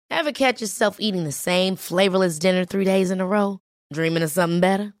Ever catch yourself eating the same flavorless dinner 3 days in a row? Dreaming of something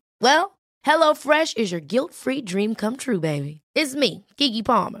better? Well, HelloFresh is your guilt-free dream come true, baby. It's me, Keke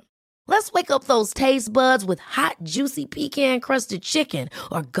Palmer. Let's wake up those taste buds with hot, juicy pecan-crusted chicken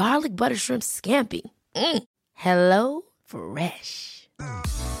or garlic butter shrimp scampi. Hello Fresh.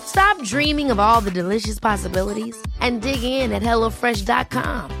 Stop dreaming of all the delicious possibilities and dig in at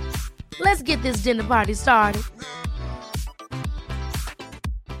HelloFresh.com. Let's get this dinner party started.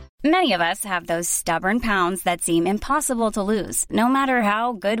 Many of us have those stubborn pounds that seem impossible to lose, no matter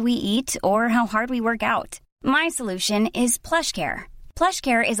how good we eat or how hard we work out. My solution is PlushCare.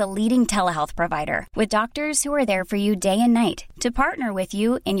 PlushCare is a leading telehealth provider with doctors who are there for you day and night to partner with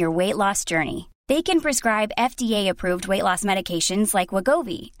you in your weight loss journey. They can prescribe FDA-approved weight loss medications like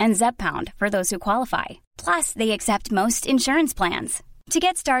Wegovy and Zepbound for those who qualify. Plus, they accept most insurance plans. To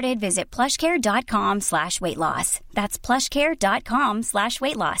get started, visit plushcare.com/weightloss. That's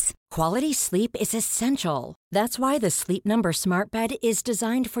plushcare.com/weightloss. Quality sleep is essential. That's why the Sleep Number Smart Bed is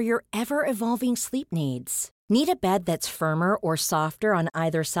designed for your ever-evolving sleep needs. Need a bed that's firmer or softer on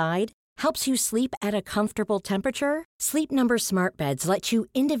either side? Helps you sleep at a comfortable temperature? Sleep Number Smart Beds let you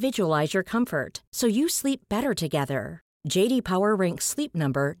individualize your comfort, so you sleep better together. J.D. Power ranks Sleep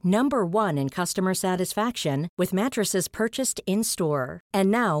Number number 1 in customer satisfaction with mattresses purchased in-store. And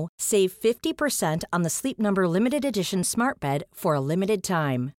now, save 50% on the Sleep Number Limited Edition Smart Bed for a limited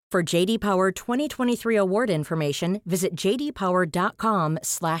time. For J.D. Power 2023 award information, visit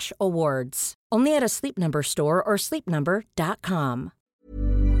jdpower.com/awards. Only at a Sleep Number store or sleepnumber.com.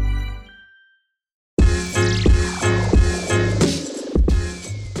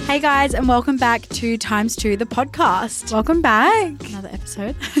 Hey guys, and welcome back to Times 2, the podcast. Welcome back. Another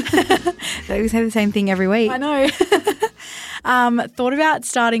episode. We say the same thing every week. I know. Thought about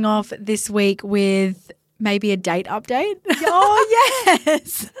starting off this week with maybe a date update. Oh,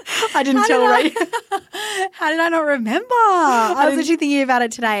 yes. I didn't tell Ray. How did I not remember? I was actually thinking about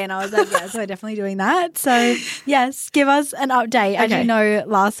it today and I was like, yes, we're definitely doing that. So, yes, give us an update. As you know,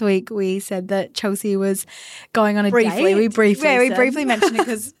 last week we said that Chelsea was going on a date. We briefly mentioned it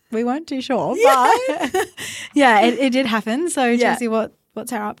because we weren't too sure. But, yeah, it did happen. So, Chelsea,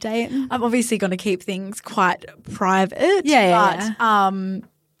 what's our update? I'm obviously going to keep things quite private. Yeah.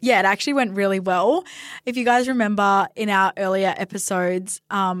 Yeah, it actually went really well. If you guys remember in our earlier episodes,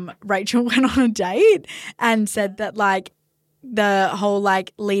 Rachel went on a date and said that like the whole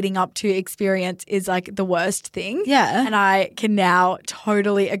like leading up to experience is like the worst thing. Yeah. And I can now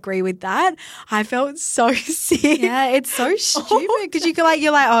totally agree with that. I felt so sick. Yeah, it's so stupid because you're like,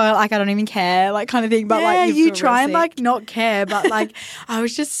 oh, like I don't even care, like kind of thing. But like you try and like not care, but like I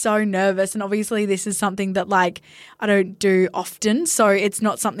was just so nervous. And obviously this is something that like I don't do often. So it's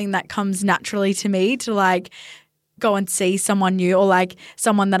not something that comes naturally to me to like go and see someone new or like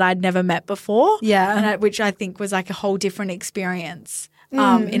someone that I'd never met before. Yeah. Which I think was like a whole different experience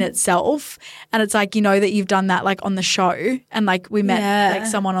in itself. And it's like, you know, that you've done that like on the show and like we met like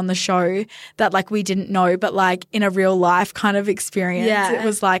someone on the show that like we didn't know, but like in a real life kind of experience. Yeah. It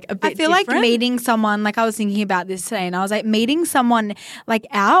was like a bit I feel different. like meeting someone, like I was thinking about this today and I was like meeting someone like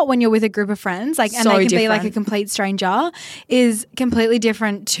out when you're with a group of friends, like and So they can be like a different. complete stranger is completely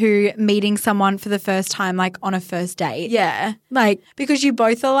different to meeting someone for the first time like on a first date. Yeah. Like Because you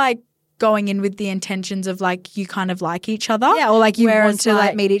both are like going in with the intentions of like you kind of like each other. yeah, or like you Whereas, want to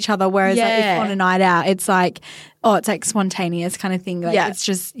like meet each other. Whereas like if on a night out, it's like, oh, it's like spontaneous kind of thing. Like it's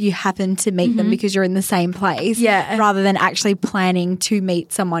just you happen to meet them because you're in the same place. Yeah. Rather than actually planning to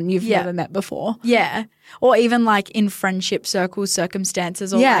meet someone you've never met before. Yeah. Or even like in friendship circles,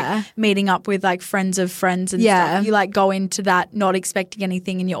 circumstances, or like meeting up with like friends of friends and stuff. You like go into that not expecting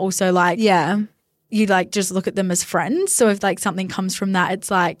anything and you're also like, you like just look at them as friends. So if like something comes from that,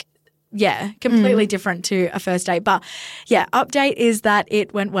 it's like, completely different to a first date. But yeah, update is that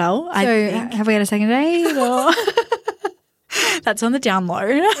it went well. I think. Have we had a second date or? That's on the down low.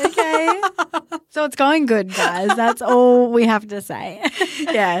 Okay. So it's going good, guys. That's all we have to say.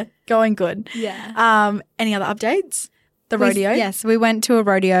 Yeah, going good. Yeah. Any other updates? The rodeo? Yes, we went to a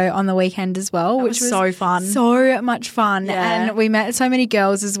rodeo on the weekend as well, which was so fun. So much fun. Yeah. And we met so many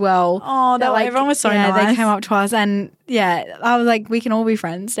girls as well. Oh, everyone was so nice. They came up to us and I was like, we can all be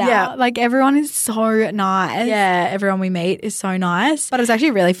friends now. Yeah. Like everyone is so nice. Yeah, everyone we meet is so nice. But it was actually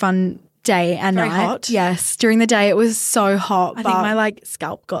a really fun day and Very night. hot. Yes. During the day it was so hot. I think my like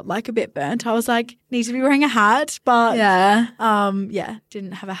scalp got like a bit burnt. I was like, need to be wearing a hat, but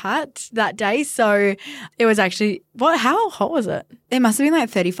didn't have a hat that day. So it was actually how hot was it? it must have been like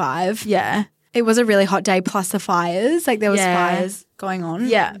 35. Yeah. It was a really hot day plus the fires. Like there was fires going on.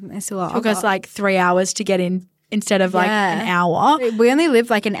 Yeah. They still are. Took us like 3 hours to get in instead of like an hour. We only lived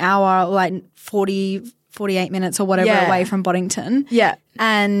like an hour, like 48 minutes or whatever away from Boddington. Yeah.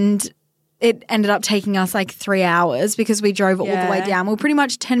 And it ended up taking us like 3 hours because we drove all the way down. We were pretty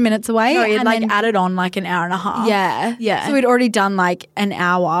much 10 minutes away. No, it like added on like an hour and a half. Yeah. Yeah. So we'd already done like an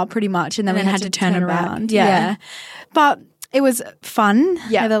hour pretty much and then we had to turn around. Yeah. But it was fun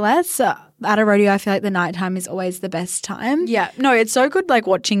nevertheless. At a rodeo, I feel like the nighttime is always the best time. Yeah. No, it's so good like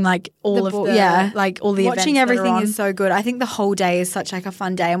watching like all of the like all the watching events everything that are is so good. I think the whole day is such like a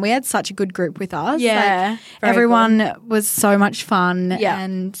fun day and we had such a good group with us. Yeah. Like, everyone was so much fun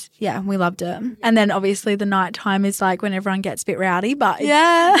and we loved it. And then obviously the nighttime is like when everyone gets a bit rowdy, but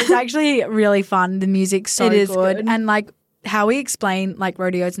it's actually really fun. The music's so good. And like how we explain like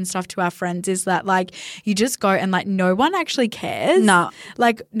rodeos and stuff to our friends is that like you just go and like no one actually cares. No.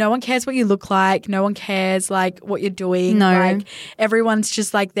 Like no one cares what you look like. No one cares like what you're doing. No. Like everyone's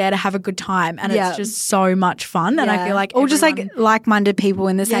just like there to have a good time and it's just so much fun. And I feel like all just like like-minded people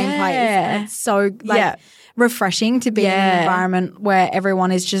in the same place. And it's so like refreshing to be in an environment where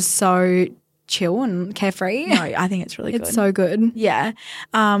everyone is just so chill and carefree. No, I think it's really good. It's so good. Yeah.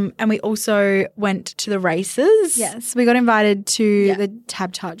 And we also went to the races. Yes. We got invited to the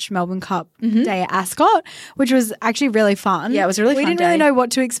Tab Touch Melbourne Cup day at Ascot, which was actually really fun. Yeah, it was a really fun We didn't really know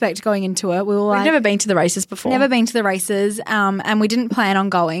what to expect going into it. We were We've never been to the races before. Never been to the races and we didn't plan on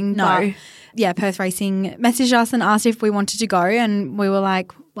going. No. But Perth Racing messaged us and asked if we wanted to go and we were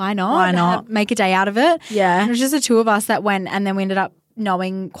like, why not? Why not? Make a day out of it. Yeah. And it was just the two of us that went and then we ended up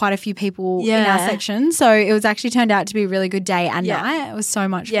knowing quite a few people in our section. So it was actually turned out to be a really good day and night. It was so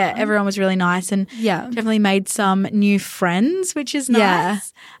much fun. Yeah, everyone was really nice and definitely made some new friends, which is nice. Yeah.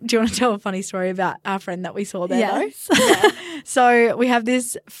 Do you want to tell a funny story about our friend that we saw there? Yes. So we have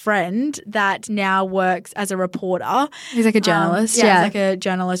this friend that now works as a reporter. He's like a journalist. He's like a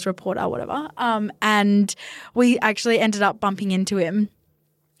journalist, reporter, whatever. And we actually ended up bumping into him.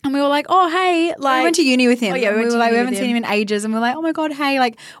 And we were like, oh, hey. Like, we went to uni with him. Oh, yeah, we were like, we haven't seen him in ages. And we were like, oh, my God, hey,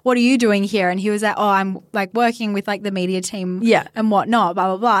 like, what are you doing here? And he was like, oh, I'm like working with like the media team and whatnot, blah,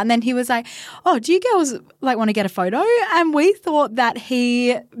 blah, blah. And then he was like, oh, do you girls like want to get a photo? And we thought that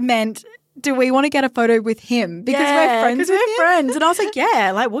he meant, do we want to get a photo with him? Because we're friends with him. Friends. And I was like,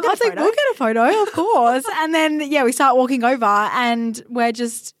 yeah, like we'll get a photo. Like, we'll get a photo, of course. And then, we start walking over and we're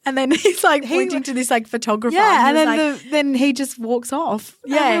just, and then he's like pointing to this like photographer. Yeah, and then then he just walks off.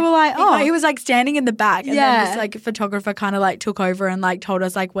 Yeah. And we were like, oh. He was like standing in the back and then this like photographer kind of like took over and like told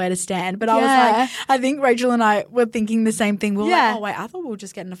us like where to stand. But I was like, I think Rachel and I were thinking the same thing. We were like, oh wait, I thought we were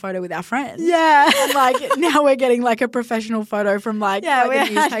just getting a photo with our friends. Yeah. And like now we're getting like a professional photo from like a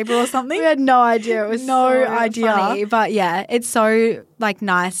newspaper or something. We had no idea. It was no idea. Funny. But it's so like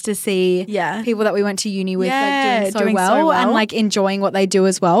nice to see people that we went to uni with like doing so well and like enjoying what they do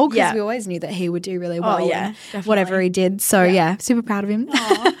as well because we always knew that he would do really well whatever he did. So super proud of him.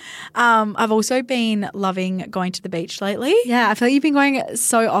 I've also been loving going to the beach lately. Yeah, I feel like you've been going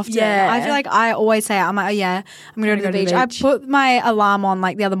so often. Yeah. I feel like I always say, I'm like, I'm going to go to the beach. I put my alarm on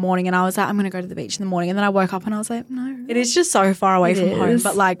like the other morning and I was like, I'm going to go to the beach in the morning. And then I woke up and I was like, no. It is just so far away from home.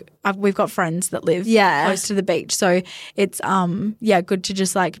 But like we've got friends that live close to the beach. So it's good to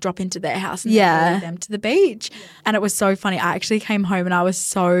just like drop into their house and then go with them to the beach. Yeah. And it was so funny. I actually came home and I was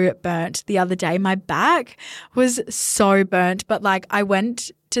so burnt the other day. My back was so burnt. But like I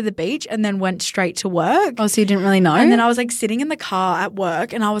went to the beach and then went straight to work. Oh, so you didn't really know? And then I was like sitting in the car at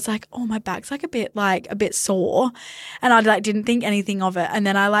work and I was like, oh, my back's like a bit sore. And I like didn't think anything of it. And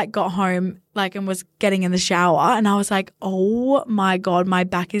then I like got home like and was getting in the shower and I was like, oh my God, my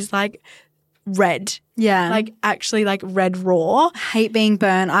back is like red. Yeah. Like actually like red raw. I hate being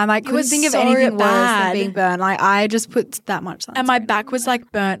burnt. I like couldn't think of anything worse than being burnt. Like I just put that much sunscreen. And my back was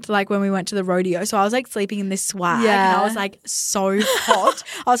like burnt like when we went to the rodeo. So I was like sleeping in this swag and I was like so hot.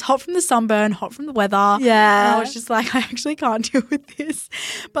 I was hot from the sunburn, hot from the weather. Yeah. And I was just like, I actually can't deal with this.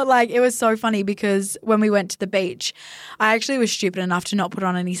 But like it was so funny because when we went to the beach, I actually was stupid enough to not put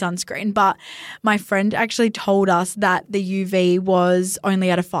on any sunscreen. But my friend actually told us that the UV was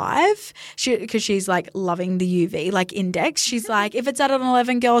only at a 5 because she's like loving the UV like index. She's like, if it's at an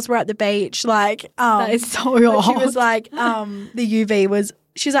 11, girls, we're at the beach. Like that is so hot. She was like, the UV was.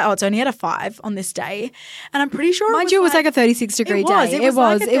 She's like, oh, it's only at a 5 on this day. And I'm pretty sure Mind you, it was like a 36-degree day. It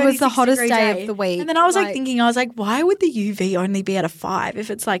was the hottest day of the week. And then I was like thinking, why would the UV only be at a 5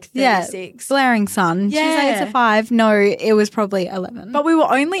 if it's like 36? Blaring sun. Yeah. She's like, it's a 5. No, it was probably 11. But we were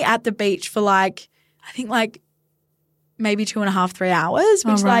only at the beach for like, I think like maybe 2.5, 3 hours,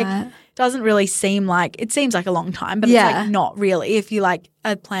 which like doesn't really seem like, it seems like a long time, but it's like not really if you like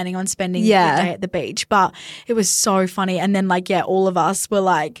are planning on spending the day at the beach. But it was so funny. And then like, all of us were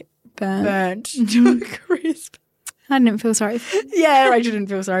like burnt to a crisp. I didn't feel sorry for you. Yeah, Rachel didn't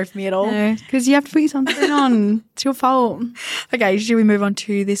feel sorry for me at all. No, because you have to put your sunscreen on. It's your fault. Okay, should we move on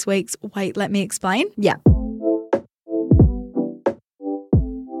to this week's Wait, Let Me Explain? Yeah.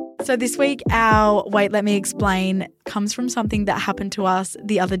 So this week, our Wait, Let Me Explain comes from something that happened to us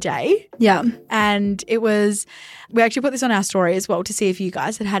the other day. Yeah. And we actually put this on our story as well to see if you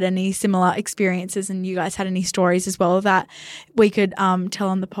guys had any similar experiences and you guys had any stories as well that we could tell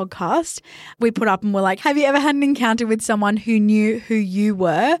on the podcast. We put up and we're like, have you ever had an encounter with someone who knew who you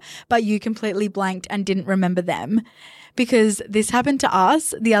were, but you completely blanked and didn't remember them? Because this happened to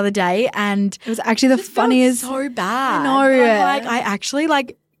us the other day and it was actually the funniest. So bad. I know.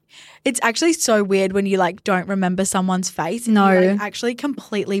 It's actually so weird when you don't remember someone's face and no. you actually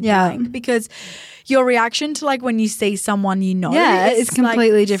completely blank because your reaction to when you see someone you know it's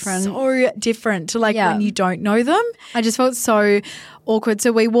completely different. So different to when you don't know them. I just felt so awkward.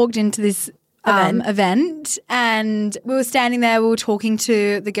 So we walked into this event and we were standing there, we were talking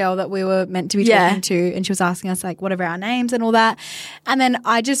to the girl that we were meant to be talking to, and she was asking us what are our names and all that, and then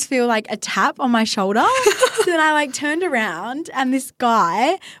I just feel a tap on my shoulder. So then I turned around and this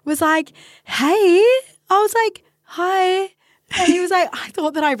guy was like, hey. I was like, hi. And he was like, I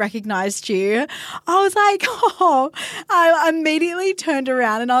thought that I recognized you. I was like, oh. I immediately turned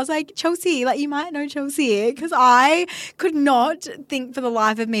around and I was like, Chelsea, you might know Chelsea, because I could not think for the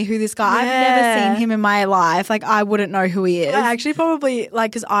life of me who this guy. Yeah. I've never seen him in my life. I wouldn't know who he is. I actually probably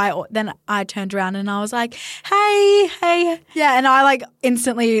because I turned around and I was like, hey. Yeah, and I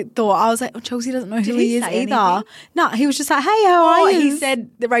instantly thought, I was like, oh, Chelsea doesn't know who he is either. No, he was just like, hey, how are you? He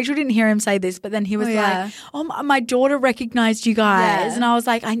said that Rachel didn't hear him say this, but then he was my daughter recognized you guys. And I was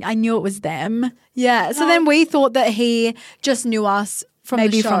like, I knew it was them. Yeah. So then we thought that he just knew us from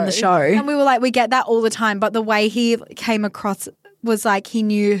the show. And we were like, we get that all the time. But the way he came across was he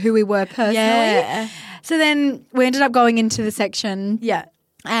knew who we were personally. Yeah. So then we ended up going into the section. Yeah.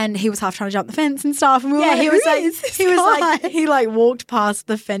 And he was half trying to jump the fence and stuff. And we were he walked past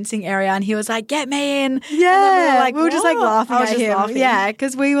the fencing area and he was like, get me in. Yeah. And we were just laughing at him. Laughing. Yeah.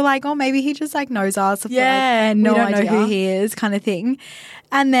 Because we were like, oh, maybe he just knows us. Yeah. We don't know who he is kind of thing.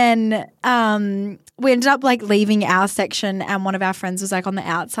 And then we ended up leaving our section and one of our friends was on the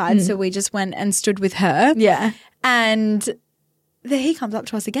outside. So we just went and stood with her. Yeah. And then he comes up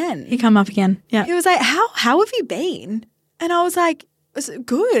to us again. He come up again. Yeah. He was like, how have you been? And I was like,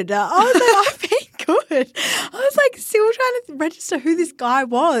 good. I was like, I've been good. I was still trying to register who this guy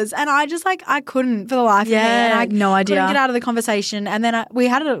was. And I just I couldn't for the life of me. And I no idea. Couldn't get out of the conversation. And then we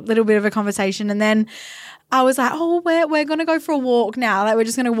had a little bit of a conversation and then I was like, oh, we're going to go for a walk now. We're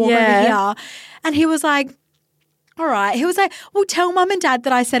just going to walk over here. And he was like, all right. He was like, well, tell mum and dad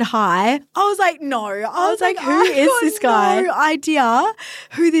that I said hi. I was like, no. I was like, who is this guy? No idea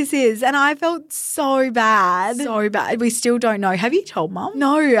who this is. And I felt so bad. So bad. We still don't know. Have you told mum?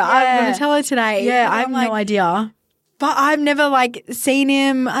 No. I'm going to tell her today. Yeah, I have no idea. But I've never seen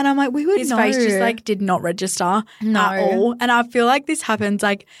him and I'm like, we would His know. face just did not register at all. And I feel like this happens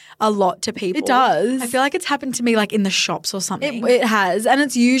a lot to people. It does. I feel like it's happened to me in the shops or something. It has. And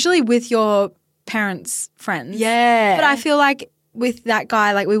it's usually with your parents' friends. Yeah. But I feel with that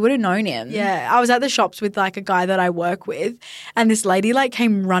guy, we would have known him. Yeah. I was at the shops with a guy that I work with and this lady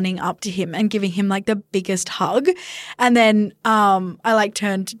came running up to him and giving him the biggest hug. And then I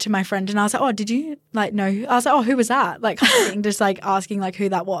turned to my friend and I was like, oh, did you know? I was like, oh, who was that? Just asking who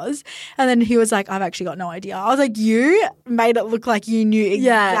that was. And then he was like, I've actually got no idea. I was like, you made it look like you knew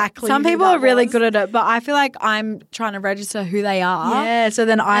exactly. Some people are really good at it, but I feel like I'm trying to register who they are. Yeah. So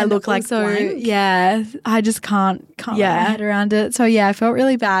then I look blank. Yeah. I just can't get my head around it. So yeah, I felt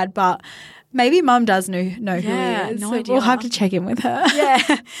really bad, but maybe mum does know who he is. No idea. We'll have to check in with her.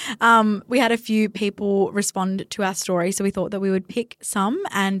 Yeah. We had a few people respond to our story, so we thought that we would pick some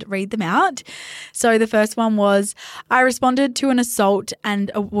and read them out. So the first one was, I responded to an assault and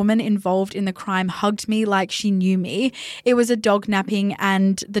a woman involved in the crime hugged me like she knew me. It was a dog napping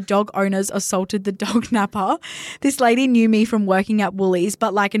and the dog owners assaulted the dog napper. This lady knew me from working at Woolies,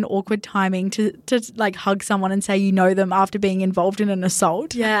 but an awkward timing to hug someone and say you know them after being involved in an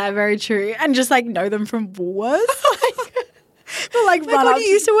assault. Yeah, very true. And just know them from Woolworths. But run up.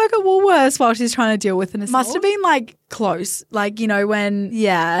 Used to work at Woolworths while she's trying to deal with an assault. Must have been close. When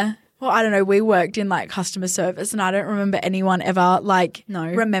well, I don't know, we worked in customer service and I don't remember anyone ever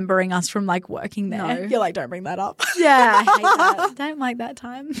remembering us from working there. No. You're don't bring that up. Yeah, I hate that. Don't like that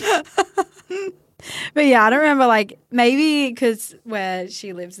time. But yeah, I don't remember maybe because where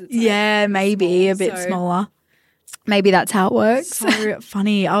she lives it's maybe small, a bit smaller. Maybe that's how it works. So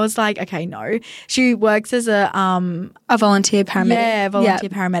funny. I was like, okay, no. She works as a volunteer paramedic. Yeah, volunteer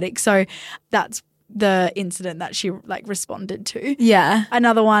paramedic. So that's the incident that she like responded to. Yeah.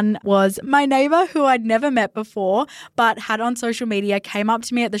 Another one was my neighbor who I'd never met before but had on social media came up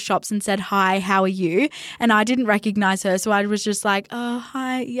to me at the shops and said, "Hi, how are you?" And I didn't recognize her. So I was just like, "Oh,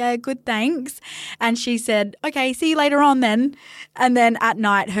 hi. Yeah, good, thanks." And she said, "Okay, see you later on then." And then at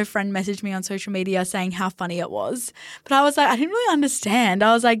night, her friend messaged me on social media saying how funny it was. But I was like, I didn't really understand.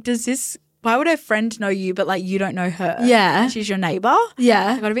 I was like, why would her friend know you but like you don't know her? Yeah. She's your neighbor?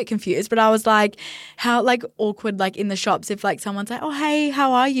 Yeah. I got a bit confused, but I was like, how like awkward like in the shops if like someone's like, "Oh, hey,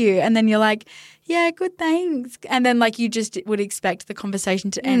 how are you?" And then you're like, "Yeah, good, thanks." And then like you just would expect the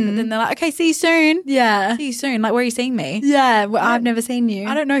conversation to end. But then they're like, "Okay, see you soon." Yeah. See you soon. Like, where are you seeing me? Yeah. Well, I've never seen you.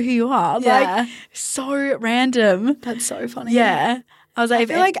 I don't know who you are. Yeah. Like, so random. That's so funny. Yeah. I was like, I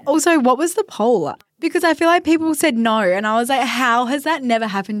feel like also what was the poll? Because I feel like people said no and I was like, how has that never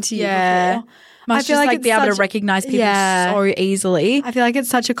happened to you before? Must just like be able to recognize people so easily. I feel like it's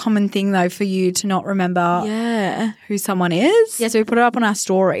such a common thing though for you to not remember who someone is. Yeah, so we put it up on our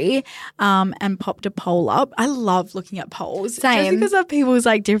story and popped a poll up. I love looking at polls. Same. Just because of people's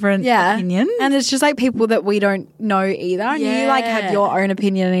like different opinions. And it's just like people that we don't know either. And you like have your own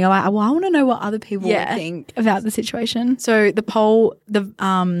opinion and you're like, well, I want to know what other people think about the situation. So the poll, the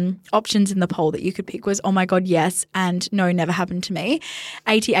options in the poll that you could pick was, "Oh my God, yes," and "No, never happened to me."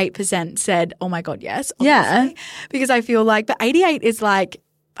 88% said, "Oh my God, yes." Obviously. Yeah. Because I feel like, but 88 is like,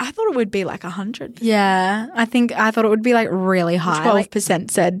 I thought it would be like 100. Yeah. I thought it would be like really high.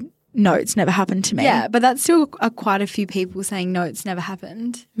 12% said, "No, it's never happened to me." Yeah, but that's still quite a few people saying, "No, it's never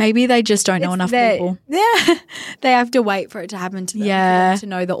happened." Maybe they just don't know enough people. Yeah. They have to wait for it to happen to them, for them to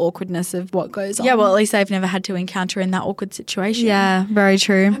know the awkwardness of what goes on. Yeah, well, at least they've never had to encounter in that awkward situation. Yeah, very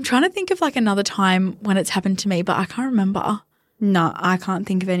true. I'm trying to think of like another time when it's happened to me, but I can't remember. No, I can't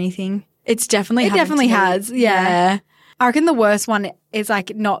think of anything. It's definitely It definitely has. Yeah. I reckon the worst one is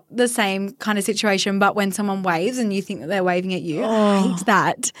like not the same kind of situation, but when someone waves and you think that they're waving at you. I hate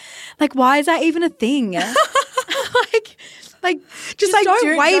that. Like, why is that even a thing? like just like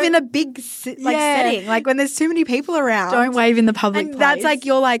don't wave in a big setting. Like when there's too many people around. Don't wave in the public place. That's like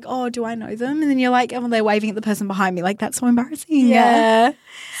you're like, "Oh, do I know them?" And then you're like, "Oh, they're waving at the person behind me." Like that's so embarrassing. Yeah.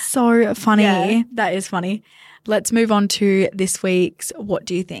 So funny. Yeah, that is funny. Let's move on to this week's What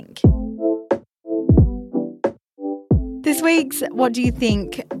Do You Think? This week's What Do You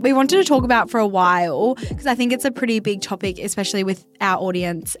Think? We wanted to talk about for a while because I think it's a pretty big topic, especially with our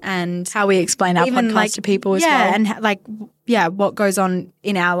audience and how we explain our podcast to people as well. And what goes on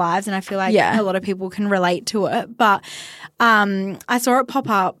in our lives. And I feel like a lot of people can relate to it. But I saw it pop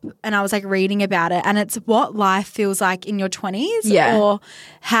up and I was like reading about it, and it's what life feels like in your 20s or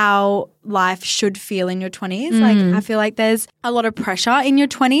how life should feel in your 20s. Like I feel like there's a lot of pressure in your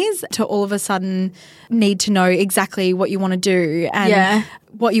 20s to all of a sudden need to know exactly what you want to do and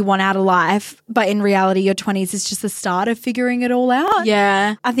what you want out of life. But in reality, your 20s is just the start of figuring it all out.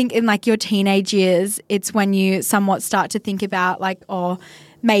 Yeah. I think in like your teenage years, it's when you somewhat start to think about like, oh,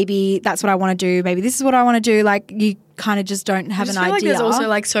 maybe that's what I want to do. Maybe this is what I want to do. Like you kind of just don't have an idea. Like there's also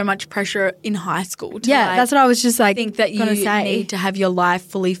like so much pressure in high school. That's what I was just like think that you need to have your life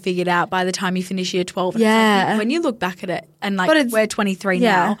fully figured out by the time you finish year 12. And when you look back at it and like we're 23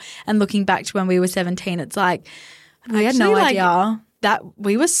 now and looking back to when we were 17, it's like we had no idea. That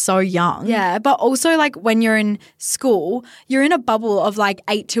we were so young. Yeah, but also like when you're in school, you're in a bubble of like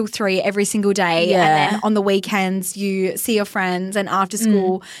 8 till 3 every single day. Yeah. And then on the weekends you see your friends, and after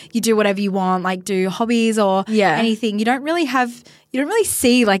school you do whatever you want, like do hobbies or anything. You don't really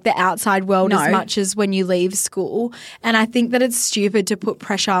see like the outside world as much as when you leave school. And I think that it's stupid to put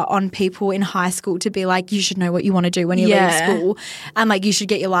pressure on people in high school to be like, you should know what you want to do when you leave school, and like you should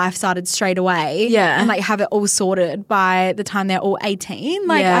get your life started straight away and like have it all sorted by the time they're all 18.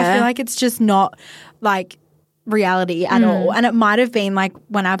 Like I feel like it's just not like reality at all. And it might have been like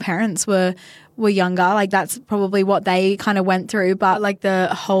when our parents were younger, like that's probably what they kind of went through, but like the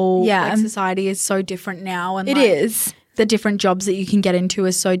whole like, society is so different now, and it is. The different jobs that you can get into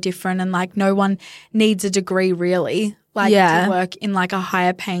is so different, and like no one needs a degree really like to work in like a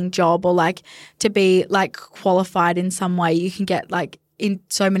higher paying job or like to be like qualified in some way. You can get like in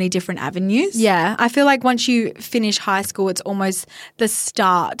so many different avenues. Yeah. I feel like once you finish high school, it's almost the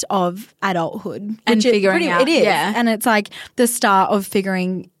start of adulthood. And figuring out. It is. Yeah. And it's like the start of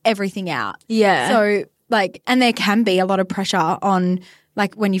figuring everything out. Yeah. So like, and there can be a lot of pressure on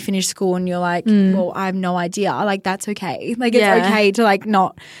like when you finish school and you're like, well, I have no idea. Like that's okay. Like it's okay to like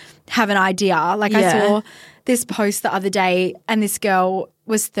not have an idea. Like I saw this post the other day and this girl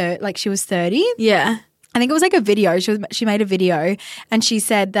was she was 30. Yeah. I think it was like a video. She made a video and she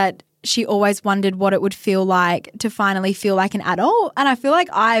said that she always wondered what it would feel like to finally feel like an adult. And I feel like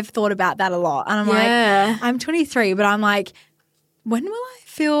I've thought about that a lot. And I'm like, I'm 23, but I'm like, when will I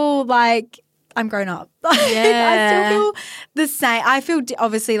feel like I'm grown up? I still feel the same. I feel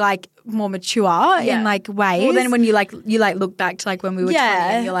obviously like more mature in like ways. Well, then when you look back to like when we were 20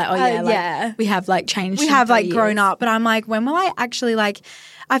 and you're like, oh yeah, we have like changed. We have like grown up. But I'm like, when will I actually like,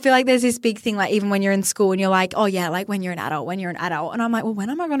 I feel like there's this big thing like even when you're in school and you're like, oh yeah, like when you're an adult. And I'm like, well, when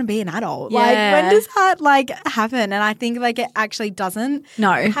am I going to be an adult? Like when does that like happen? And I think like it actually doesn't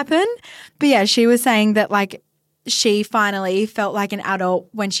happen. But yeah, she was saying that like she finally felt like an adult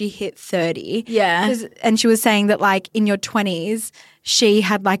when she hit 30. Yeah. And she was saying that like in your 20s, she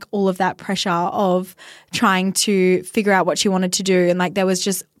had like all of that pressure of trying to figure out what she wanted to do. And like there was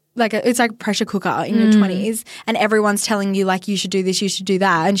just like it's like a pressure cooker in your 20s and everyone's telling you like you should do this, you should do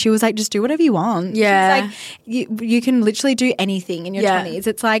that. And she was like, just do whatever you want. Yeah. She's like, you can literally do anything in your 20s.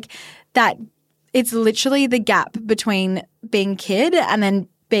 It's like that, it's literally the gap between being a kid and then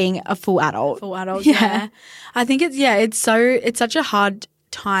being a full adult. Full adult, yeah. I think it's such a hard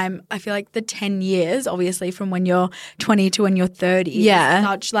time. I feel like the 10 years, obviously, from when you're 20 to when you're 30 is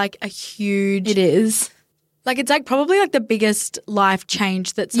such like a huge... It is. Like it's like probably like the biggest life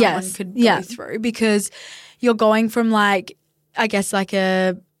change that someone could go through because you're going from like, I guess like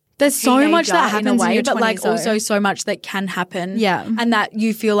a... There's so much that happens in your 20s, but like also so much that can happen. Yeah. And that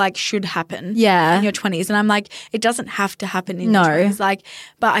you feel like should happen. Yeah. In your 20s. And I'm like, it doesn't have to happen in your 20s. Like,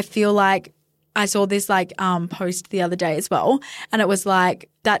 but I feel like I saw this like post the other day as well. And it was like,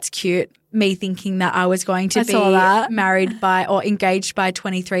 that's cute. Me thinking that I was going to be married by or engaged by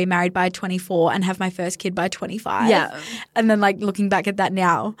 23, married by 24 and have my first kid by 25. Yeah. And then like looking back at that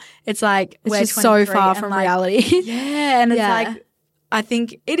now, it's like it's just so far from reality. Yeah. And it's like, I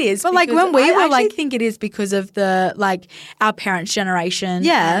think it is. But like when we were like, I think it is because of the like our parents' generation.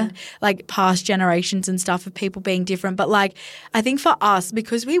 Yeah. And like past generations and stuff of people being different. But like I think for us,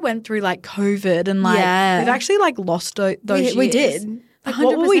 because we went through like COVID and like we've actually like lost those years. We did. Like,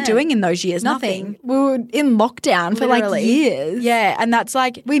 what were we doing in those years? Nothing. We were in lockdown for like years. Yeah. And that's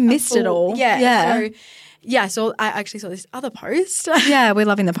like we missed it all. Yeah. So I actually saw this other post. Yeah, we're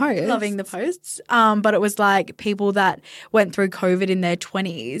loving the posts. Loving the posts. But it was like people that went through COVID in their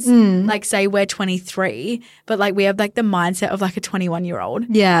 20s. Like say we're 23, but like we have like the mindset of like a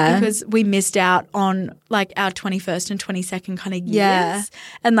 21-year-old. Yeah. Because we missed out on like our 21st and 22nd kind of years. Yeah.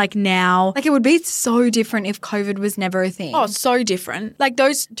 And like now. Like it would be so different if COVID was never a thing. Oh, so different. Like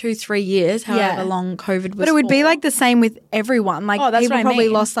those 2-3 years, however long COVID was. But it would be like the same with everyone. Like that's people what I probably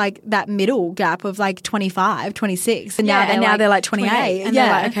mean. lost like that middle gap of like 25, 26. And now they're like 28. And they're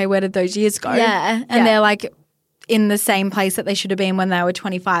like, okay, where did those years go? Yeah. And they're like in the same place that they should have been when they were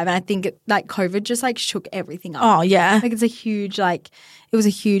 25. And I think like COVID just like shook everything up. Oh, yeah. Like it's a huge it was a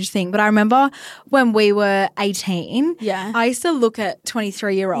huge thing. But I remember when we were 18, I used to look at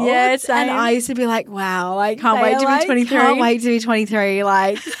 23-year-olds and I used to be like, wow, like can't wait to be 23. Can't wait to be 23.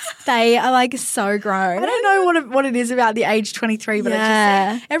 Like they are like so grown. I don't know what it is about the age 23, but it's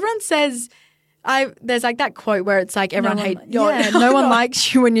just everyone says there's like that quote where it's like everyone hates no one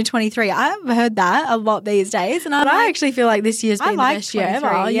likes you when you're 23. I've heard that a lot these days, and I actually feel like this year's been the best year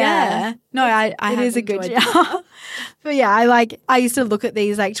ever. Yeah. No, it is a good year. But yeah, I used to look at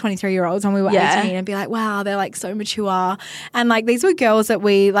these like 23-year-olds when we were 18 and be like, wow, they're like so mature. And like these were girls that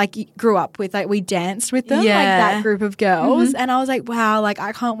we like grew up with, like we danced with them, like that group of girls. And I was like, wow, like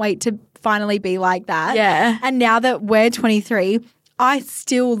I can't wait to finally be like that. Yeah. And now that we're 23, I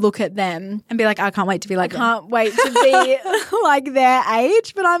still look at them and be like, I can't wait to be like them. I can't wait to be like their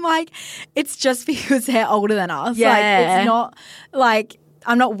age. But I'm like, it's just because they're older than us. Yeah. Like, it's not like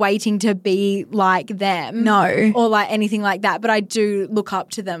I'm not waiting to be like them. No. Or like anything like that. But I do look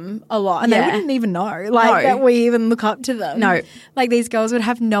up to them a lot. And they wouldn't even know that we even look up to them. No. Like these girls would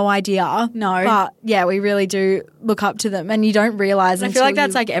have no idea. No. But yeah, we really do look up to them. And you don't realise I feel like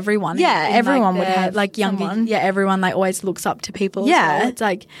that's like everyone. Yeah, everyone would have like young. Yeah, everyone like always looks up to people. Yeah. As well. It's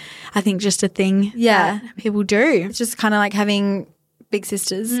like, I think just a thing that people do. It's just kind of like having big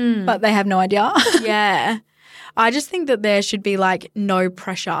sisters, but they have no idea. Yeah. I just think that there should be like no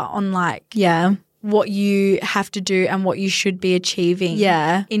pressure on like what you have to do and what you should be achieving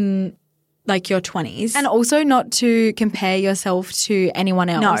in like your 20s. And also not to compare yourself to anyone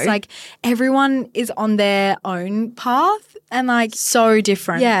else. No. Like everyone is on their own path and like so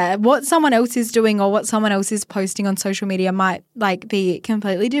different. Yeah. What someone else is doing or what someone else is posting on social media might like be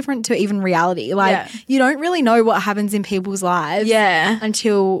completely different to even reality. Like you don't really know what happens in people's lives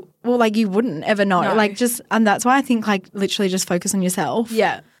until like you wouldn't ever know. No. Like and that's why I think like literally just focus on yourself.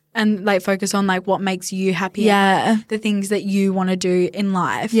 Yeah. and like focus on like what makes you happy. Yeah. And, the things that you want to do in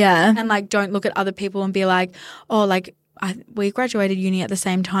life. Yeah. And like don't look at other people and be like, oh, like we graduated uni at the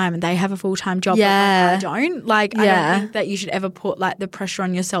same time and they have a full-time job. Yeah. But like, I don't. Like I don't think that you should ever put like the pressure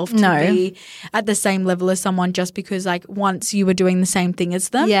on yourself to be at the same level as someone just because like once you were doing the same thing as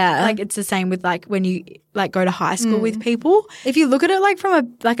them. Yeah. Like it's the same with like when you like go to high school with people. If you look at it like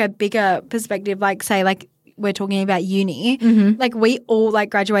from a bigger perspective, like say like we're talking about uni, like we all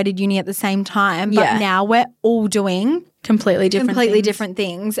like graduated uni at the same time, but now we're all doing completely different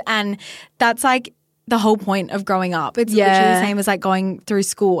things. And that's like the whole point of growing up. It's literally the same as like going through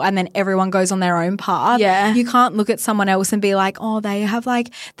school and then everyone goes on their own path. Yeah. You can't look at someone else and be like, oh, they have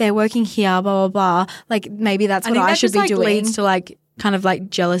like, they're working here, blah, blah, blah. Like maybe that's what I should be doing. Leads to like kind of like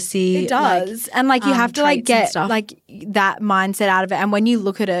jealousy. It does. And like you have to like get like that mindset out of it. And when you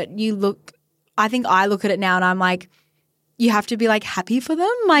look at it, I think I look at it now and I'm like, you have to be like happy for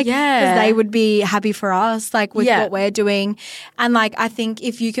them, like because they would be happy for us, like with what we're doing. And like I think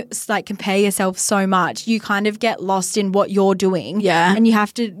if you like compare yourself so much, you kind of get lost in what you're doing. Yeah, and you're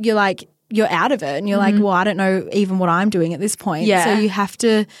out of it, and you're like, well, I don't know even what I'm doing at this point. Yeah, so you have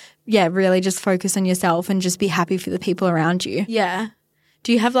to, really just focus on yourself and just be happy for the people around you. Yeah.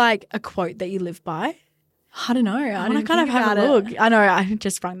 Do you have like a quote that you live by? I don't know. I want to kind of have a look. I know. I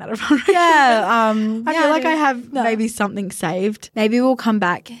just sprung that up. Yeah. I feel like I have maybe something saved. Maybe we'll come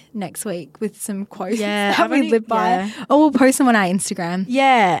back next week with some quotes that we live by. Yeah. Or we'll post them on our Instagram.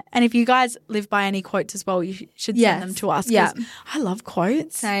 Yeah. And if you guys live by any quotes as well, you should send them to us. Yeah. I love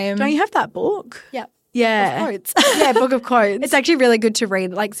quotes. Same. Don't you have that book? Yep. Yeah. Of quotes. Yeah, book of quotes. It's actually really good to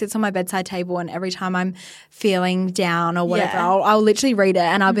read. It like sits on my bedside table and every time I'm feeling down or whatever, I'll literally read it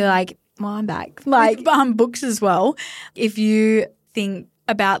and I'll be like, well, I'm back. Like books as well. If you think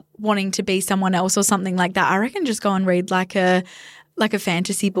about wanting to be someone else or something like that, I reckon just go and read like a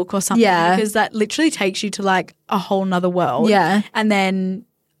fantasy book or something because that literally takes you to like a whole nother world. Yeah. And then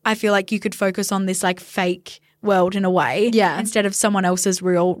I feel like you could focus on this like fake world in a way instead of someone else's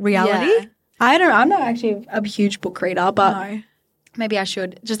real reality. Yeah. I'm not actually a huge book reader, but maybe I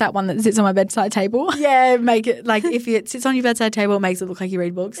should. Just that one that sits on my bedside table. Yeah, make it like if it sits on your bedside table, it makes it look like you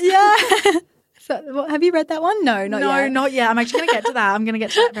read books. Yeah. So, have you read that one? No, not yet. No, not yet. I'm actually going to get to that. I'm going to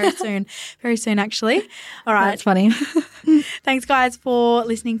get to that very soon. Very soon, actually. All right. That's funny. Thanks, guys, for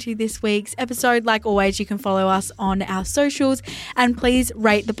listening to this week's episode. Like always, you can follow us on our socials and please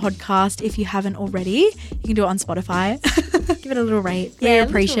rate the podcast if you haven't already. You can do it on Spotify. Give it a little rate. We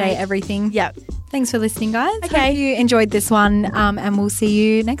appreciate everything. Yep. Thanks for listening, guys. Okay. Hope you enjoyed this one and we'll see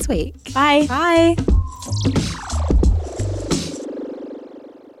you next week. Bye. Bye.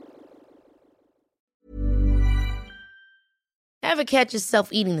 Ever catch yourself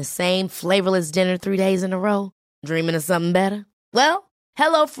eating the same flavorless dinner 3 days in a row? Dreaming of something better? Well,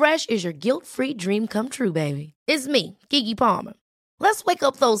 HelloFresh is your guilt-free dream come true, baby. It's me, Keke Palmer. Let's wake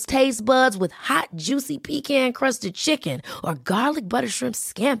up those taste buds with hot, juicy pecan-crusted chicken or garlic butter shrimp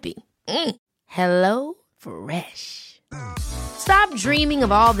scampi. Hello Fresh. Stop dreaming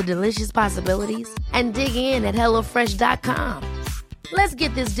of all the delicious possibilities and dig in at HelloFresh.com. Let's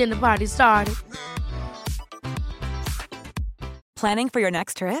get this dinner party started. Planning for your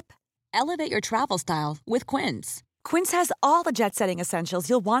next trip? Elevate your travel style with Quince. Quince has all the jet-setting essentials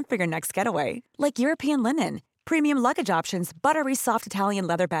you'll want for your next getaway, like European linen, premium luggage options, buttery soft Italian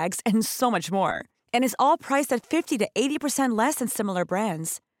leather bags, and so much more. And is all priced at 50 to 80% less than similar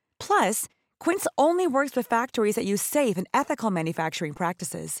brands. Plus, Quince only works with factories that use safe and ethical manufacturing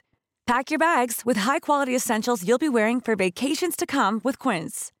practices. Pack your bags with high-quality essentials you'll be wearing for vacations to come with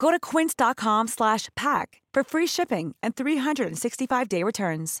Quince. Go to quince.com/pack for free shipping and 365-day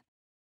returns.